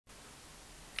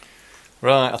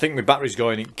Right, I think my battery's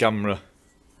going in camera.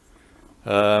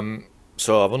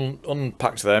 So I've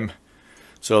unpacked them.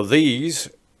 So these,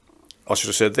 or should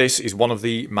I say this, is one of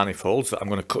the manifolds that I'm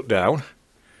going to cut down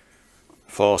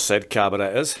for said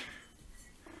carburetors.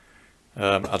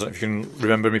 I don't know if you can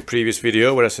remember my previous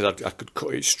video where I said I could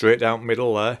cut it straight down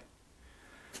middle there.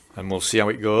 And we'll see how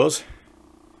it goes.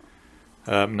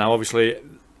 Now obviously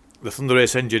the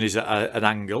Thunderace engine is at an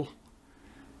angle.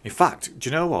 In fact, do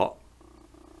you know what?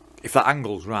 If that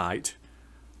angle's right,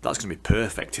 that's going to be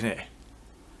perfect, isn't it?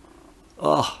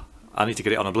 Oh, I need to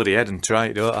get it on a bloody head and try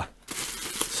it, don't I?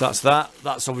 So that's that.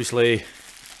 That's obviously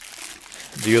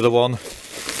the other one.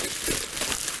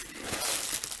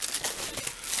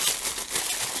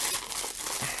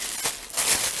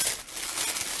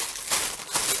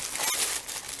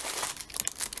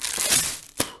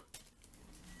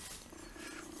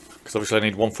 Because obviously I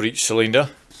need one for each cylinder.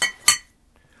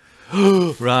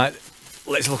 Right.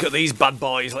 Let's look at these bad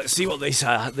boys. Let's see what this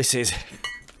is.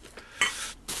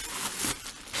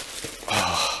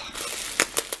 Oh.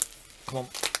 Come on.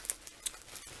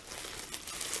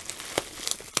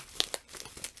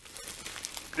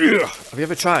 Ugh. Have you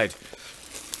ever tried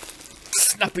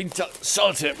snapping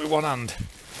sellotape with one hand?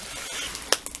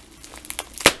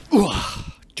 Ooh.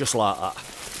 Just like that.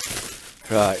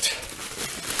 Right.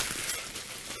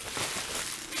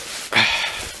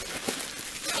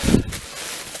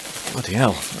 Bloody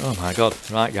hell. Oh my god.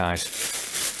 Right, guys.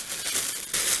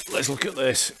 Let's look at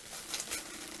this.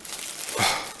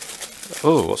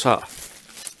 Oh, what's that?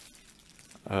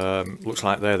 Looks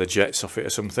like they're the jets off it or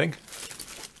something.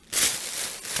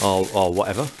 Or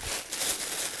whatever.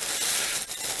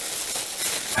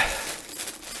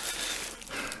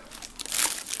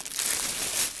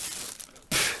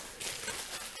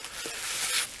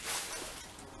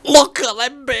 Look at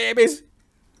them babies!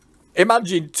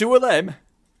 Imagine two of them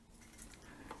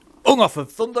hung off a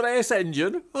Thunderace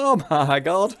engine. Oh my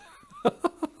god.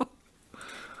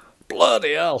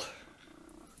 Bloody hell.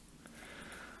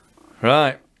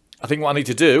 Right. I think what I need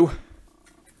to do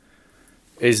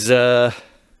is I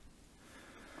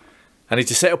need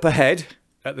to set up a head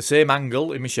at the same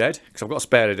angle in my shed, because I've got a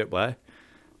spare head up there,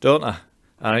 don't I?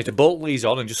 And I need to bolt these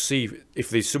on and just see if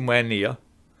there's somewhere near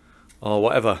or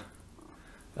whatever.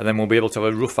 And then we'll be able to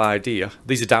have a rough idea.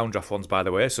 These are Downdraft ones, by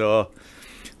the way, so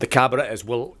the carburetors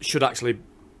should actually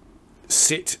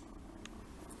sit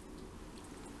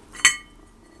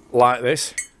like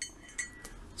this.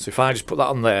 So if I just put that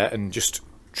on there and just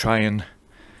try and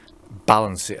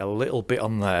balance it a little bit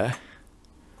on there.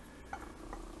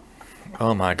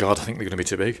 Oh my god, I think they're going to be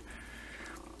too big.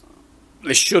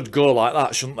 They should go like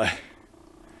that, shouldn't they?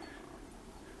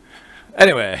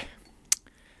 Anyway,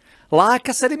 like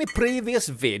I said in my previous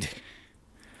vid,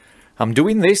 I'm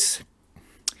doing this,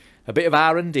 a bit of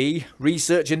R&D,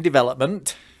 research and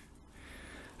development.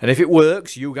 And if it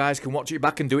works, you guys can watch it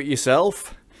back and do it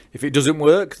yourself. If it doesn't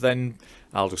work, then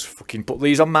I'll just fucking put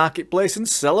these on Marketplace and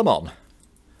sell them on.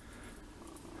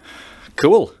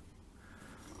 Cool.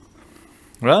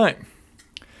 Right.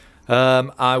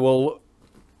 I will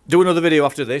do another video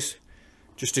after this,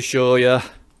 just to show you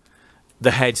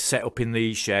the head set up in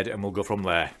the shed, and we'll go from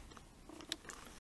there.